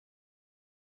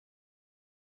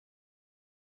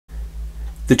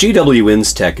The GW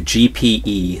Instek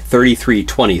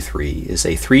GPE-3323 is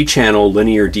a 3-channel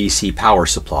linear DC power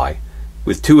supply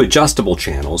with 2 adjustable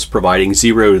channels providing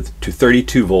 0 to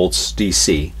 32 volts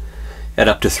DC at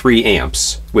up to 3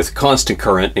 amps with constant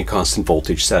current and constant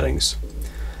voltage settings.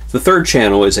 The 3rd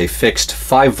channel is a fixed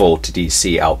 5 volt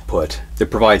DC output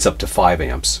that provides up to 5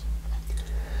 amps.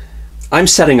 I'm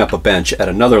setting up a bench at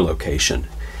another location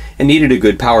and needed a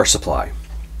good power supply.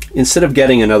 Instead of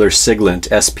getting another Siglent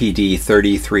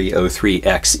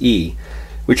SPD-3323XE,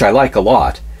 which I like a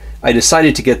lot, I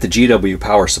decided to get the GW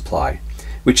power supply,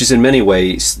 which is in many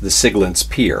ways the Siglent's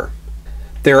peer.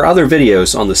 There are other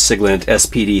videos on the Siglent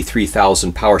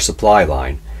SPD-3000 power supply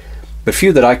line, but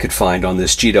few that I could find on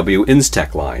this GW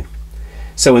Instek line.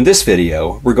 So in this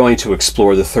video, we're going to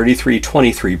explore the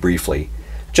 3323 briefly,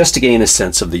 just to gain a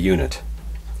sense of the unit.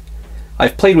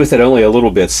 I've played with it only a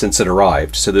little bit since it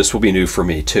arrived, so this will be new for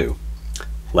me too.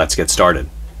 Let's get started.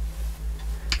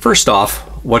 First off,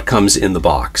 what comes in the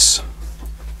box?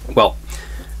 Well,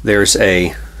 there's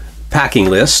a packing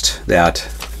list that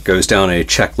goes down a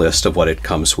checklist of what it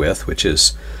comes with, which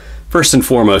is first and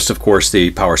foremost, of course, the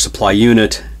power supply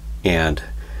unit and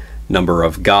number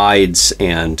of guides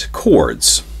and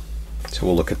cords. So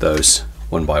we'll look at those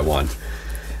one by one.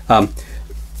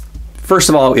 First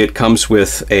of all, it comes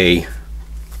with a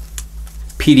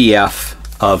PDF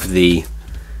of the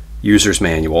user's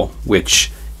manual,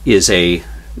 which is a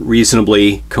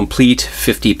reasonably complete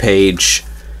 50-page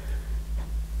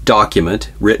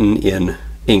document written in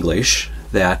English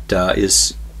that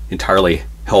is entirely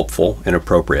helpful and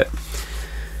appropriate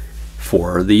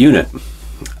for the unit.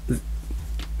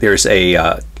 There's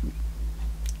a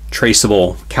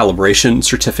traceable calibration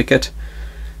certificate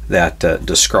that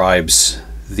describes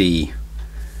the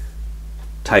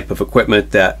type of equipment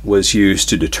that was used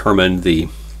to determine the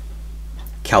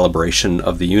calibration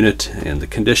of the unit and the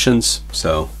conditions,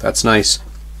 so that's nice.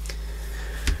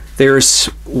 There's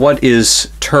what is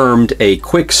termed a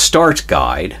quick start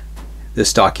guide,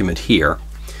 this document here,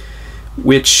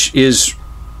 which is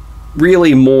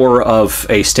really more of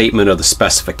a statement of the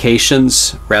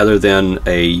specifications rather than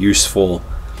a useful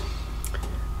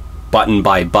button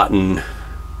by button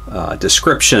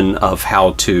description of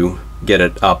how to get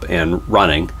it up and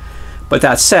running. But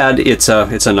that said, it's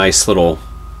a nice little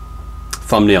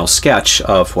thumbnail sketch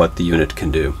of what the unit can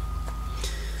do.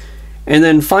 And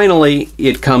then finally,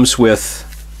 it comes with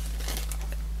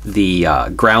the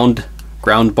ground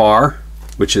bar,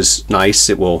 which is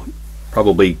nice. It will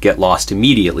probably get lost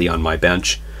immediately on my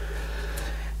bench.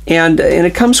 And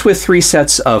it comes with 3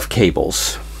 sets of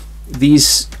cables.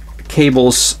 These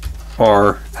cables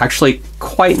are actually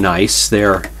quite nice.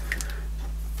 They're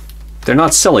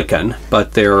not silicone,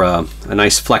 but they're a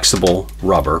nice flexible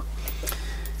rubber.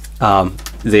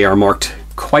 They are marked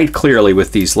quite clearly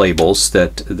with these labels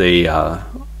that they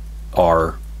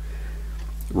are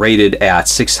rated at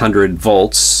 600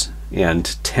 volts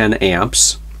and 10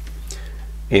 amps,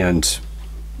 and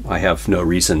I have no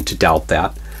reason to doubt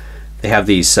that. They have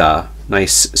these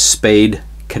nice spade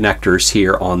connectors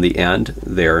here on the end.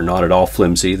 They're not at all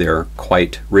flimsy, they're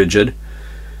quite rigid.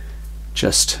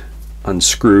 Just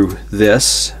unscrew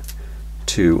this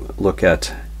to look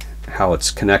at how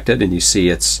it's connected, and you see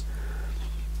it's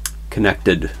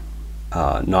connected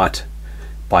not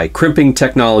by crimping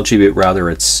technology, but rather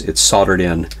it's soldered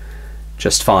in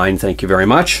just fine, thank you very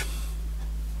much.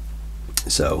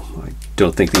 So I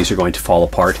don't think these are going to fall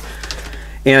apart.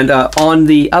 And on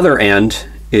the other end,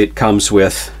 it comes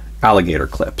with alligator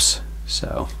clips.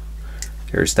 So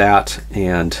there's that,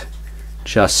 and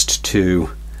just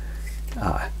to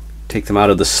take them out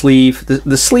of the sleeve.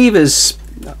 The sleeve is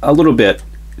a little bit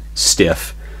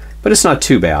stiff, but it's not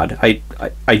too bad.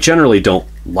 I generally don't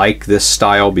like this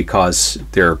style because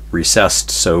they're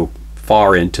recessed so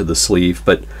far into the sleeve,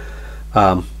 but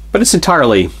it's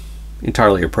entirely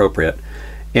appropriate.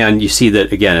 And you see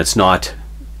that again, it's not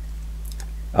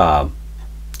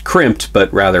crimped,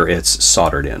 but rather it's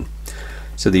soldered in.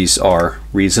 So these are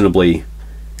reasonably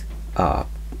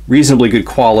good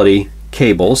quality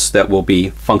cables that will be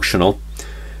functional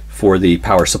for the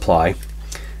power supply.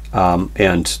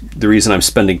 And the reason I'm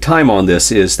spending time on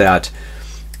this is that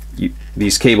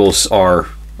these cables are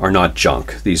not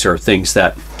junk. These are things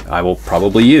that I will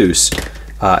probably use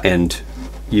and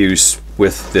use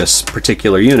with this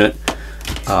particular unit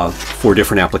for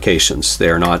different applications. They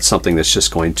are not something that's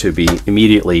just going to be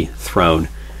immediately thrown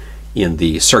in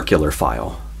the circular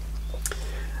file.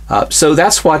 So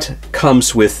that's what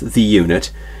comes with the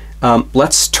unit.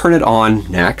 Let's turn it on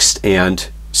next and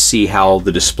see how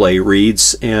the display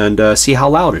reads and see how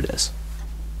loud it is.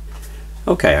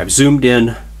 Okay, I've zoomed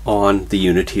in on the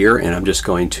unit here, and I'm just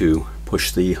going to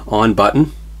push the on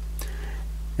button,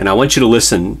 and I want you to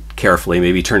listen carefully,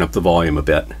 maybe turn up the volume a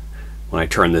bit when I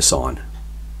turn this on.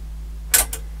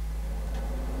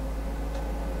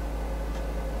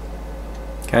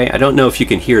 Okay, I don't know if you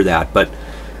can hear that, but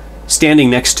standing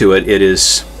next to it, it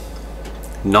is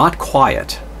not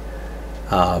quiet.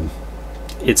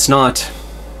 It's not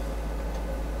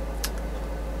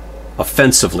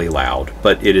offensively loud,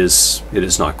 but it is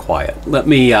not quiet. Let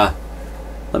me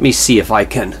see if I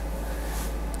can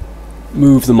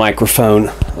move the microphone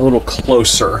a little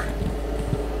closer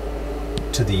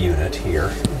to the unit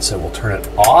here. And so we'll turn it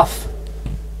off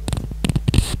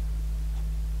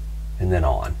and then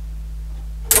on.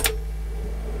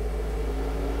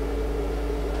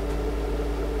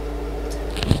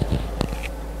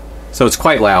 So it's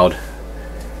quite loud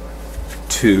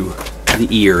to the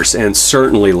ears, and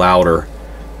certainly louder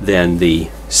than the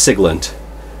Siglent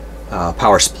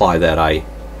power supply that I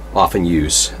often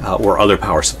use, or other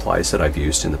power supplies that I've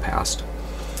used in the past.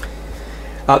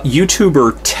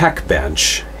 YouTuber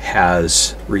TechBench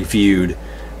has reviewed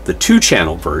the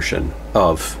 2-channel version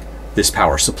of this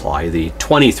power supply, the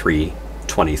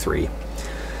 2323,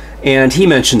 and he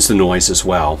mentions the noise as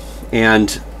well,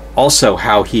 and also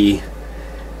how he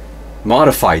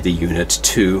modified the unit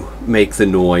to make the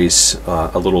noise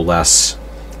a little less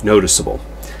noticeable.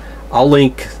 I'll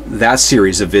link that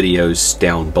series of videos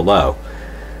down below.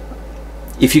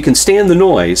 If you can stand the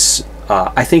noise,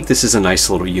 I think this is a nice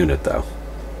little unit though.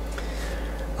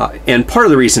 And part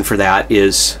of the reason for that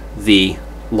is the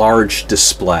large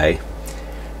display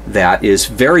that is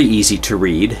very easy to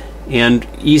read, and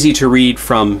easy to read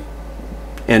from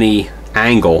any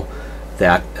angle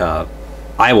that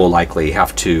I will likely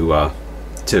have to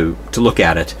look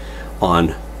at it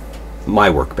on my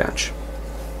workbench.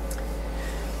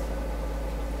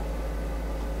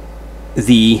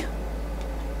 The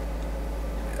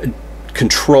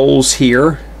controls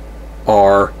here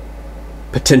are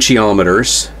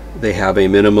potentiometers. They have a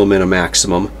minimum and a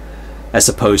maximum, as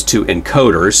opposed to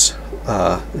encoders,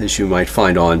 as you might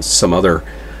find on some other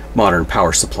modern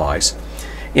power supplies.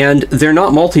 And they're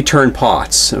not multi-turn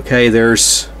pots, okay?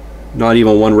 There's not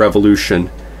even one revolution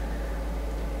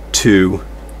to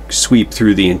sweep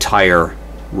through the entire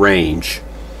range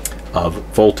of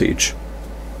voltage.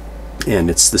 And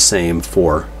it's the same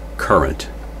for current.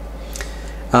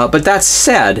 But that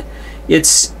said,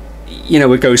 it's, you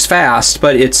know, it goes fast,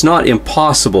 but it's not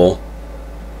impossible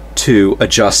to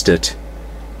adjust it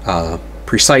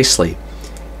precisely.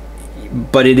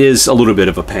 But it is a little bit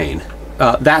of a pain.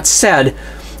 That said,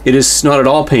 it is not at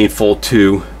all painful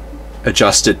to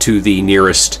adjust it to the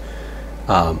nearest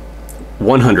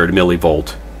 100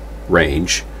 millivolt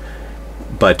range,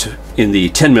 but in the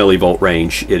 10 millivolt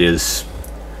range it is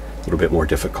a little bit more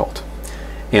difficult.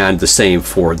 And the same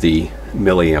for the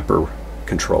milliampere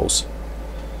controls.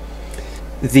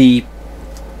 The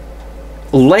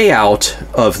layout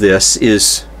of this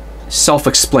is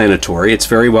self-explanatory. It's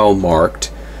very well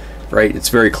marked, right? It's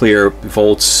very clear,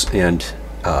 volts and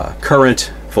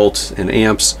current, volts and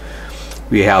amps.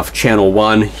 We have channel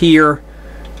 1 here,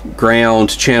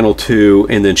 ground, channel 2,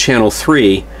 and then channel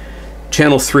 3.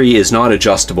 Channel 3 is not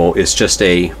adjustable. It's just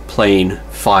a plain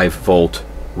 5-volt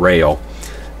rail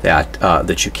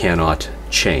that you cannot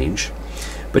change.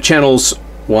 But channels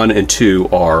 1 and 2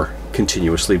 are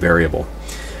continuously variable.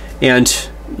 And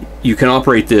you can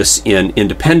operate this in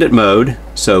independent mode,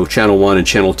 so channel 1 and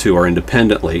channel 2 are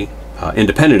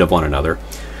independent of one another,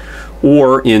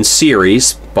 or in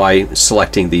series by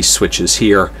selecting these switches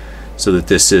here so that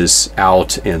this is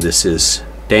out and this is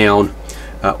down,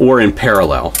 or in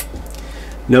parallel.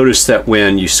 Notice that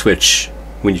when you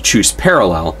choose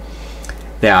parallel,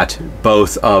 that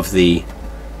both of the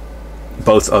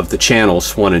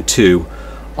channels 1 and 2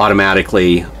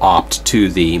 automatically opt to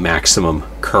the maximum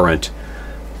current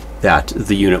that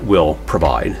the unit will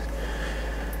provide.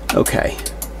 Okay,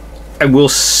 I will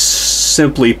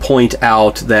simply point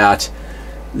out that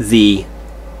the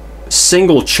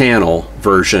single channel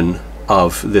version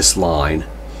of this line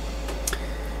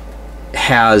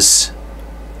has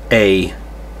a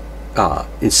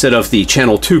instead of the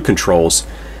channel 2 controls,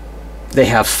 they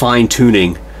have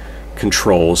fine-tuning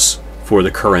controls for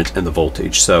the current and the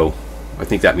voltage. So I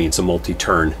think that means a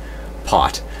multi-turn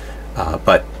pot,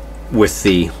 but with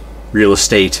the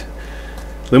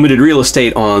limited real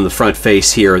estate on the front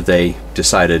face here, they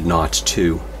decided not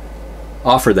to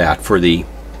offer that for the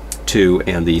 2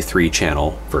 and the 3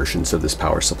 channel versions of this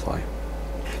power supply.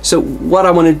 So what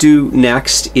I want to do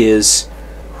next is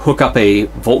hook up a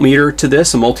voltmeter to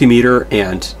this, a multimeter,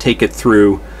 and take it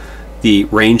through the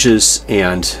ranges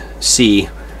and see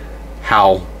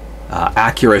how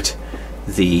accurate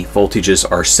the voltages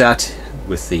are set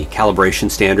with the calibration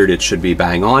standard, it should be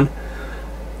bang on,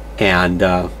 and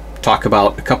talk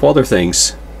about a couple other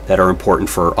things that are important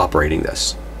for operating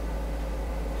this.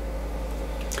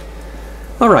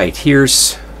 All right,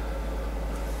 here's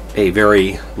a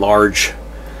very large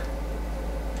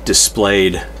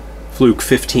displayed Fluke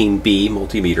 15B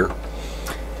multimeter,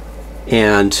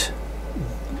 and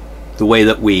the way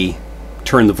that we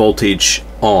turn the voltage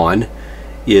on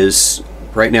is,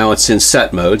 right now it's in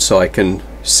set mode, so I can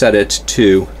set it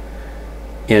to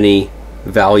any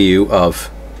value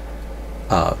of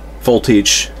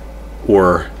voltage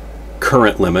or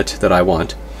current limit that I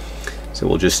want. So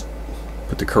we'll just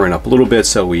put the current up a little bit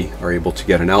so we are able to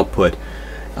get an output,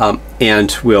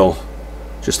 and we'll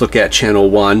just look at channel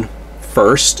 1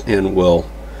 first, and we'll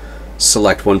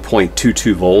select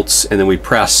 1.22 volts, and then we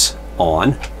press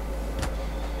on,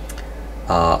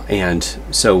 and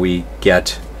so we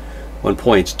get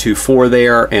 1.24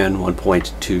 there and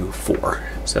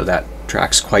 1.24, so that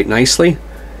tracks quite nicely.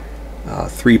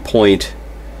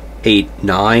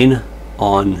 3.89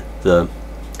 on the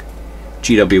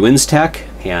GW Instek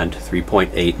and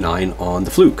 3.89 on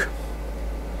the Fluke.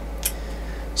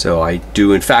 So I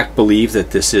do in fact believe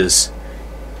that this is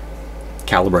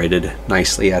calibrated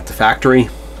nicely at the factory.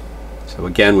 So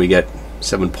again, we get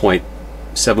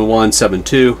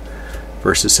 7.7172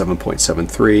 versus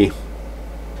 7.73,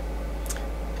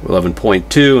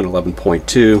 11.2 and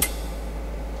 11.2,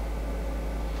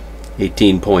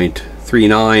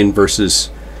 18.39 versus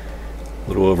a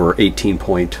little over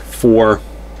 18.4,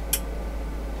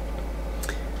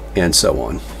 and so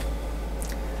on.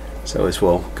 So as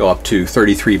we'll go up to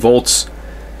 33 volts,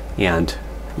 and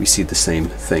we see the same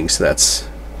thing. So that's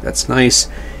nice.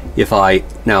 If I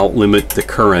now limit the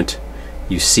current,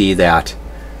 you see that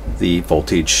the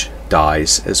voltage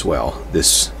dies as well.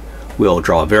 This will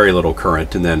draw very little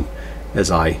current, and then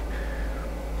as I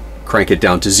crank it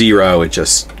down to 0, it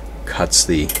just cuts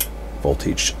the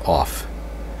voltage off.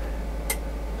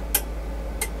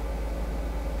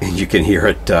 And you can hear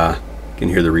it, you can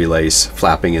hear the relays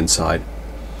flapping inside.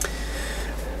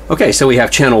 Okay, so we have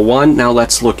channel 1. Now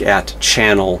let's look at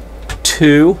channel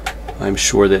 2. I'm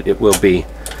sure that it will be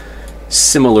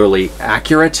similarly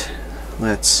accurate.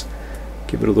 Let's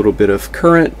give it a little bit of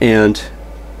current and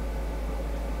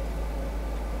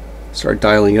start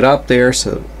dialing it up there.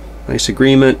 So nice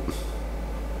agreement.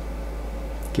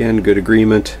 Again, good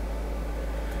agreement.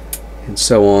 And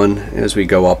so on as we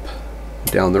go up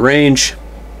down the range.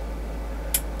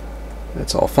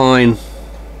 That's all fine.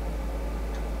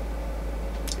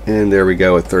 And there we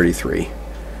go at 33.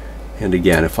 And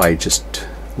again, if I just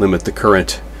limit the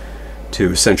current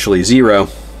to essentially 0,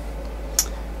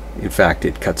 in fact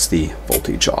it cuts the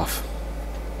voltage off,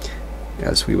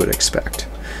 as we would expect.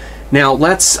 Now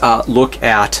let's look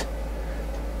at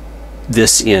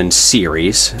this in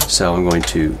series. So I'm going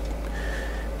to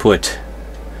put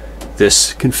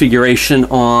this configuration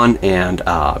on, and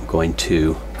I'm going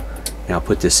to now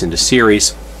put this into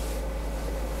series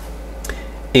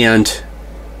and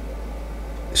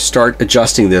start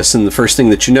adjusting this. And the first thing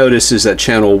that you notice is that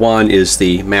channel 1 is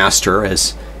the master,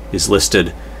 as is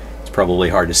listed. It's probably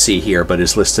hard to see here, but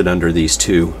is listed under these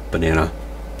two banana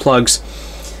plugs,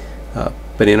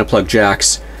 banana plug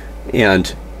jacks,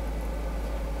 and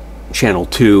channel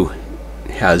 2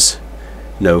 has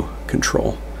no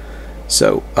control.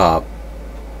 So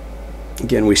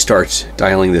again, we start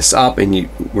dialing this up, and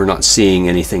we're not seeing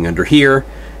anything under here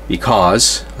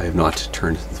because I have not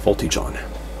turned the voltage on.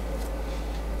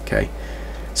 Okay,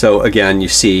 so again, you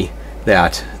see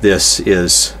that this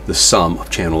is the sum of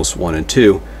channels 1 and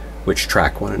 2, which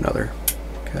track one another.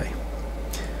 Okay,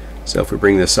 so if we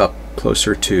bring this up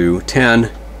closer to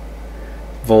 10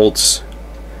 volts,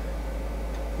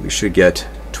 we should get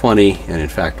 20, and in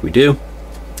fact we do,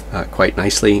 quite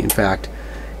nicely in fact,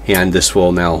 and this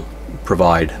will now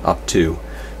provide up to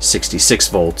 66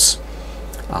 volts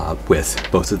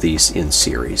with both of these in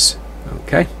series.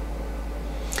 Okay.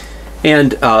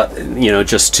 And you know,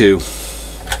 just to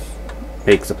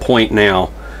make the point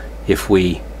now, if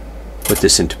we put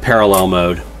this into parallel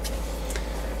mode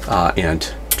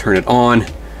and turn it on,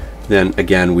 then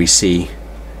again we see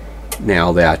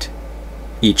now that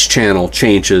each channel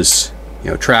changes,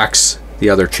 you know, tracks the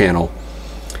other channel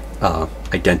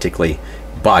identically,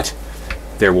 but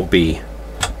there will be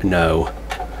no,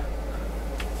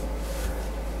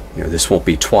 you know, this won't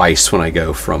be twice when I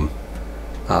go from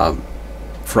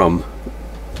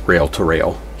rail to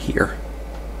rail here.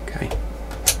 Okay,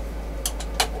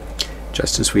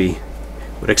 just as we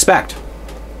would expect.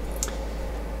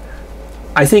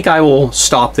 I think I will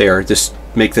stop there. This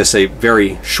make this a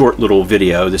very short little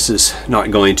video. This is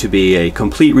not going to be a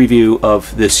complete review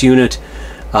of this unit.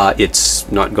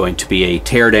 It's not going to be a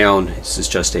teardown. This is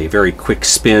just a very quick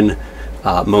spin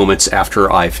moments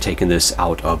after I've taken this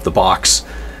out of the box.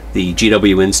 The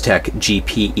GW Instek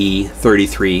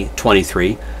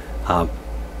GPE-3323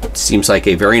 seems like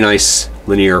a very nice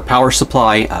linear power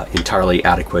supply, entirely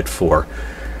adequate for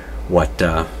what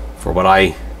I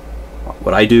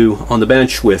do on the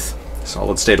bench with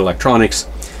solid state electronics.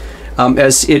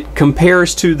 As it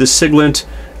compares to the Siglent,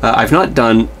 I've not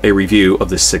done a review of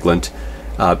the Siglent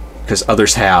because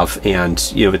others have,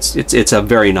 and you know, it's a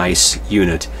very nice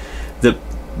unit. The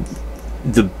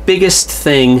biggest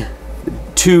thing,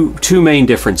 two main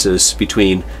differences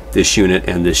between this unit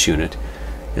and this unit,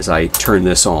 as I turn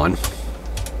this on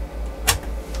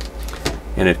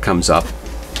and it comes up.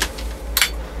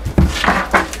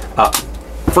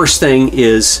 First thing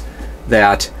is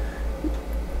that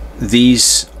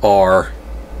these are,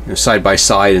 you know, side by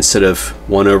side instead of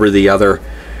one over the other.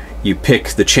 You pick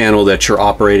the channel that you're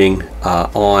operating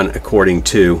on according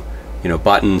to, you know,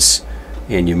 buttons,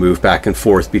 and you move back and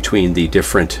forth between the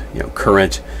different, you know,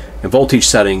 current and voltage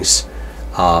settings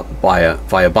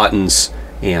via buttons,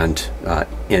 and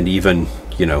even,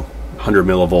 you know, 100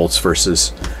 millivolts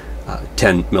versus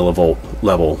 10 millivolt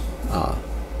level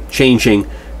changing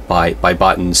by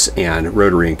buttons and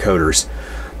rotary encoders.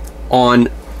 On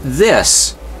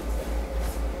this,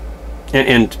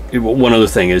 and one other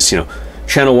thing is, you know,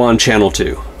 channel 1, channel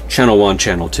 2, channel 1,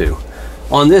 channel 2.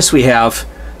 On this we have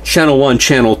channel 1,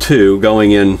 channel 2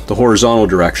 going in the horizontal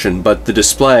direction, but the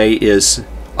display is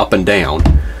up and down.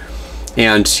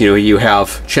 And you know, you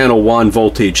have channel 1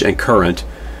 voltage and current.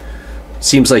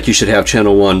 Seems like you should have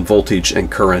channel 1 voltage and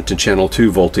current and channel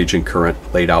 2 voltage and current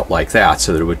laid out like that,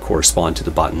 so that it would correspond to the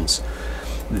buttons.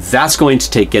 That's going to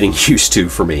take getting used to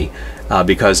for me,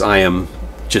 because I am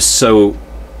just so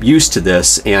used to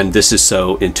this, and this is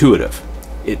so intuitive.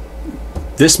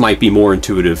 This might be more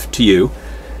intuitive to you.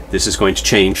 This is going to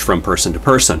change from person to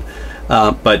person,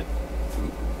 but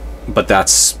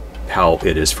that's how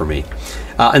it is for me.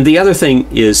 And the other thing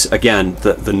is, again,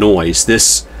 the noise.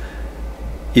 This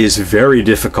is very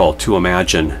difficult to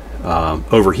imagine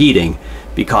overheating,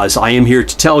 because I am here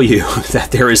to tell you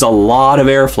that there is a lot of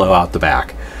airflow out the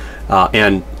back,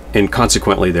 and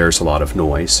consequently there's a lot of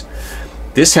noise.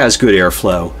 This has good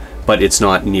airflow, but it's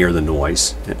not near the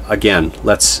noise. Again,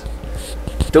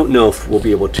 don't know if we'll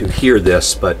be able to hear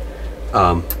this, but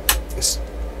let's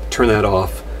turn that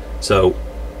off. So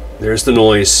there's the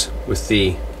noise with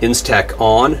the Instek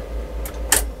on.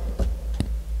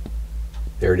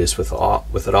 There it is with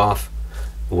it off.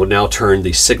 We'll now turn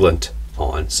the Siglent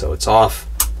on. So it's off,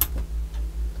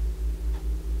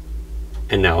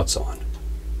 and now it's on.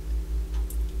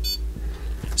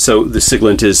 So the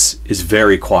Siglent is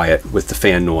very quiet with the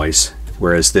fan noise,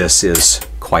 whereas this is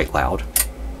quite loud.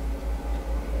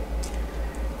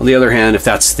 On the other hand, if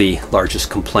that's the largest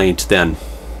complaint, then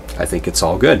I think it's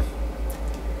all good.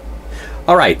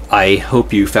 All right, I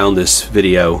hope you found this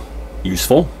video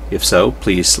useful. If so,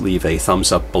 please leave a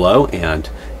thumbs up below, and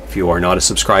if you are not a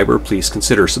subscriber, please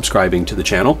consider subscribing to the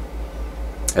channel.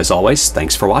 As always,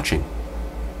 thanks for watching.